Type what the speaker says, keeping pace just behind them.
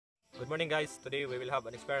Good morning guys, today we will have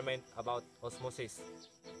an experiment about osmosis,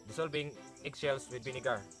 dissolving eggshells with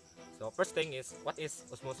vinegar. So first thing is, what is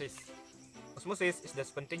osmosis? Osmosis is the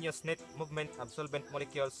spontaneous net movement of solvent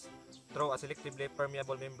molecules through a selectively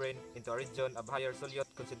permeable membrane into a region of higher solute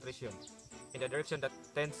concentration, in the direction that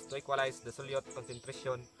tends to equalize the solute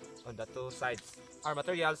concentration on the two sides. Our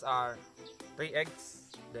materials are 3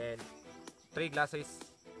 eggs, then 3 glasses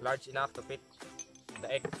large enough to fit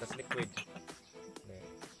the egg plus liquid.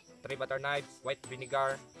 3 butter knives, white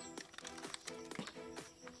vinegar,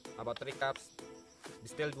 about 3 cups,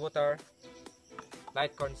 distilled water,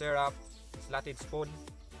 light corn syrup, slotted spoon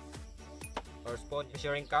or spoon,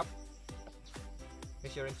 measuring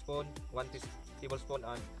spoon, 1 tablespoon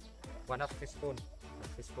and 1/2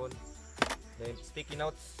 teaspoon, then sticky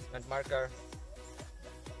notes and marker,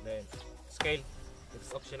 then scale,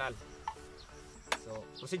 it's optional. So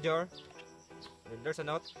procedure. When there's a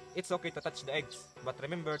note, it's okay to touch the eggs, but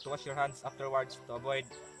remember to wash your hands afterwards to avoid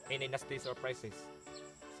any nasty surprises.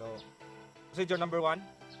 So, procedure number 1,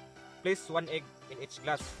 place 1 egg in each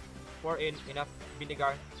glass. Pour in enough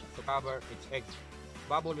vinegar to cover each egg.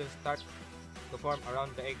 Bubble will start to form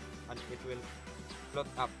around the egg and it will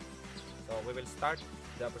float up. So, we will start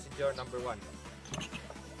the procedure number 1.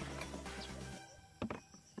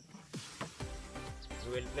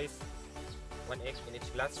 We will place 1 egg in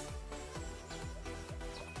each glass.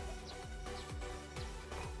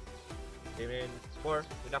 Then pour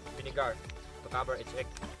enough vinegar to cover each egg.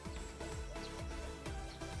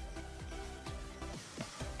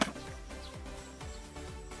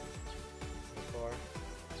 Pour.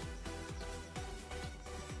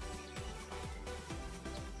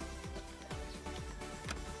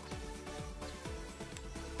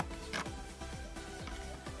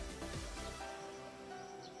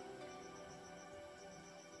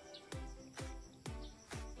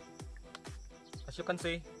 As you can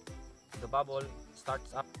see, the bubble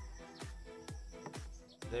starts up.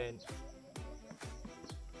 Then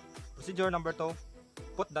procedure number 2,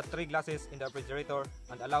 put the 3 glasses in the refrigerator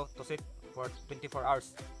and allow to sit for 24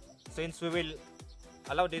 hours. Since we will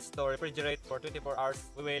allow this to refrigerate for 24 hours,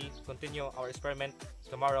 we will continue our experiment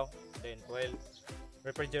tomorrow. Then we'll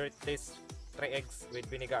refrigerate these 3 eggs with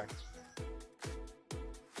vinegar.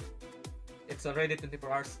 It's already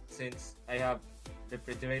 24 hours since I have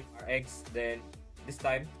refrigerated our eggs. Then this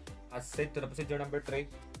time, as said to the procedure number 3,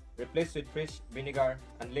 replace with fresh vinegar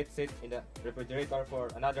and let sit in the refrigerator for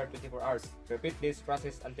another 24 hours. Repeat this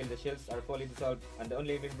process until the shells are fully dissolved and the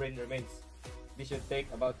only membrane remains. This should take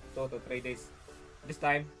about 2 to 3 days. This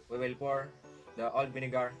time, we will pour the old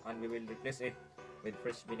vinegar and we will replace it with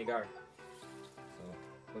fresh vinegar. So,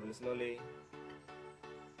 we will slowly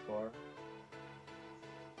pour.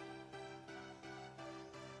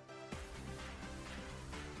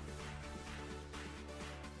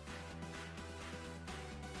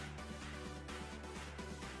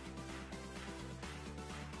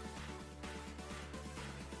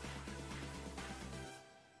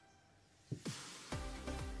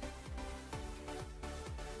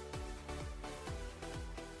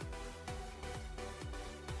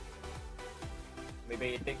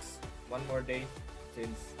 Maybe it takes 1 more day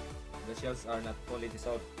since the shells are not fully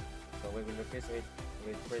dissolved. So we will replace it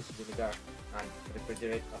with fresh vinegar and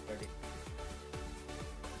refrigerate after this.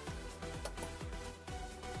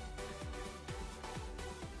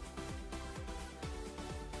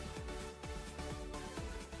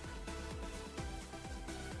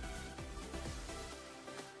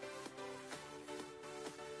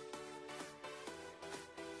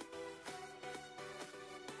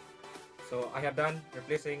 So I have done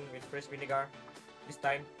replacing with fresh vinegar. This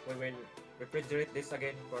time we will refrigerate this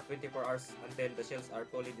again for 24 hours until the shells are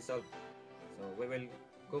fully dissolved. So we will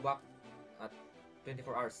go back at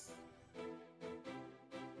 24 hours.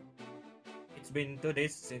 It's been 2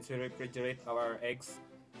 days since we refrigerate our eggs.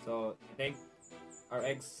 So I think our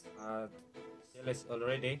eggs shell is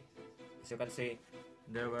already. As you can see,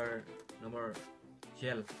 there were no more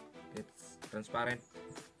shell. It's transparent.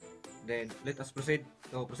 Then let us proceed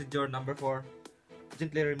to procedure number 4.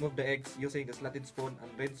 Gently remove the eggs using the slotted spoon and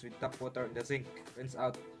rinse with tap water in the sink. Rinse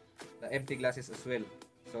out the empty glasses as well.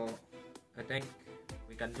 So I think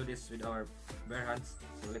we can do this with our bare hands.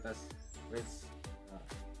 So let us rinse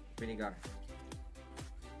vinegar.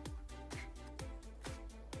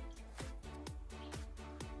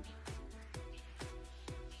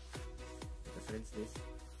 Let's rinse this.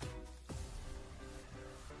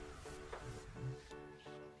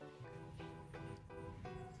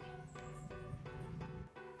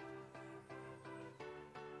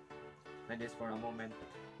 Let this for a moment.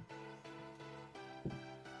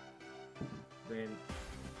 Then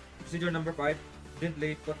procedure number 5,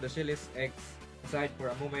 gently put the shelless eggs aside for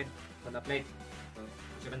a moment on the plate. So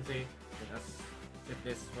as you can see, let us set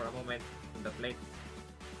this for a moment on the plate.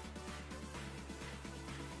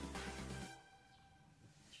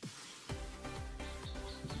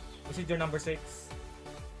 Procedure number 6.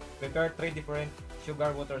 Prepare 3 different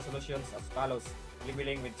sugar water solutions as follows,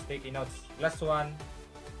 labeling with sticky notes. Glass 1,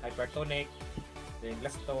 hypertonic, then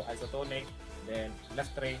glass 2, isotonic, then glass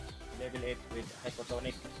 3, label it with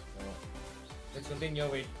hypotonic. So, let's continue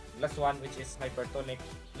with glass 1, which is hypertonic.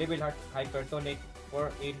 Label hypertonic,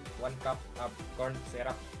 pour in 1 cup of corn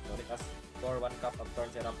syrup. So let us pour 1 cup of corn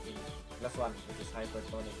syrup in glass 1, which is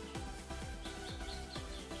hypertonic.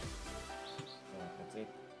 So that's it.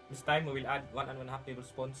 This time we will add 1 and 1/2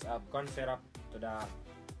 tablespoons of corn syrup to the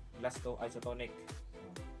glass 2 isotonic.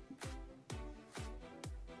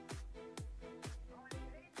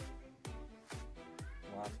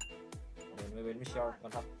 One. Then we will measure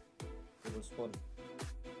 1/2 tablespoon.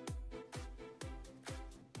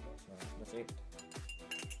 So that's it.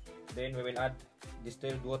 Then we will add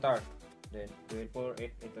distilled water. Then we will pour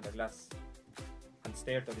it into the glass and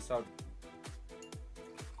stir to dissolve.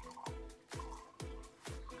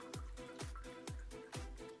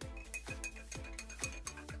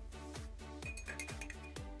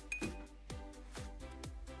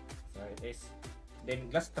 Is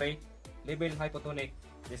then glass 3, label hypotonic.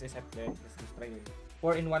 This is this is 3.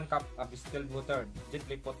 Pour in 1 cup of distilled water.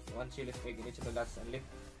 Gently put 1 shell's egg in each of the glass and let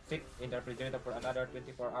sit in the refrigerator for another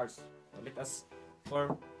 24 hours. So let us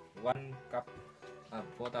pour 1 cup of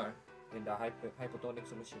water in the hypotonic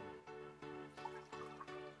solution.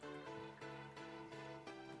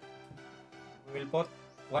 We will put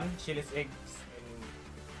 1 shell's eggs in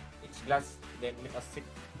each glass. Then let us sit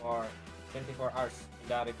for 24 hours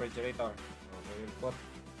in the refrigerator. So we will put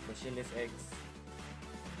the shelless eggs.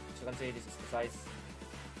 As you can see, this is the size.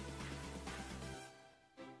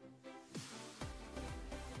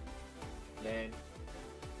 Then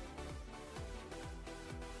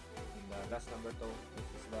in the glass number 2, this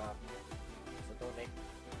is the isotonic.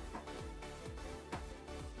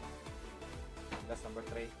 Glass number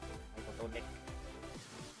 3, hypotonic.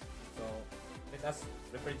 So let us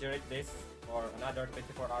refrigerate this for another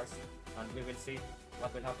 24 hours and we will see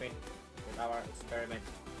what will happen with our experiment.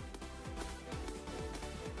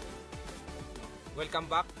 Welcome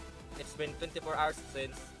back. It's been 24 hours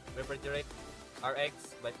since refrigerate our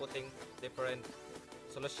eggs by putting different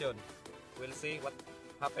solution. We'll see what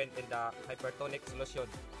happened in the hypertonic solution.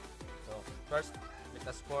 So first, let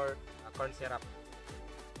us pour corn syrup.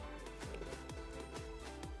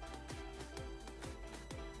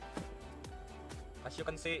 As you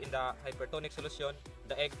can see in the hypertonic solution,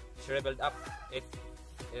 the egg shriveled up. It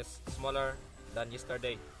is smaller than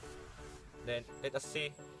yesterday. Then let us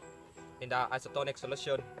see in the isotonic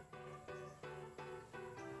solution.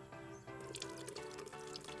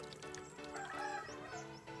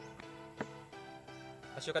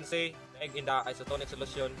 As you can see, the egg in the isotonic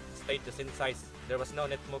solution stayed the same size. There was no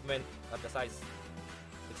net movement of the size.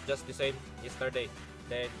 It's just the same yesterday.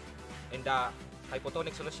 Then in the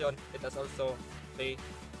hypotonic solution, let us also see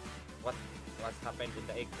what was happened in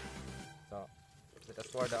the egg. So let us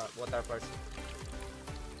pour the water first.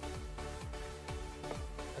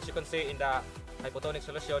 As you can see in the hypotonic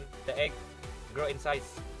solution, the egg grew in size.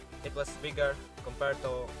 It was bigger compared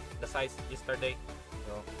to the size yesterday.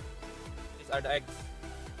 So these are the eggs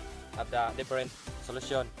of the different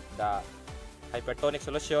solution. The hypertonic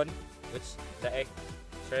solution, which the egg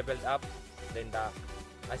shriveled up, then the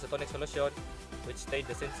isotonic solution, which stayed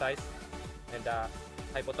the same size, and the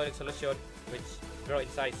hypotonic solution, which grew in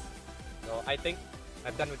size. So I think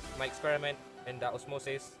I've done with my experiment in the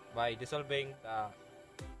osmosis by dissolving the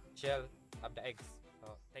shell of the eggs.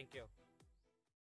 So thank you.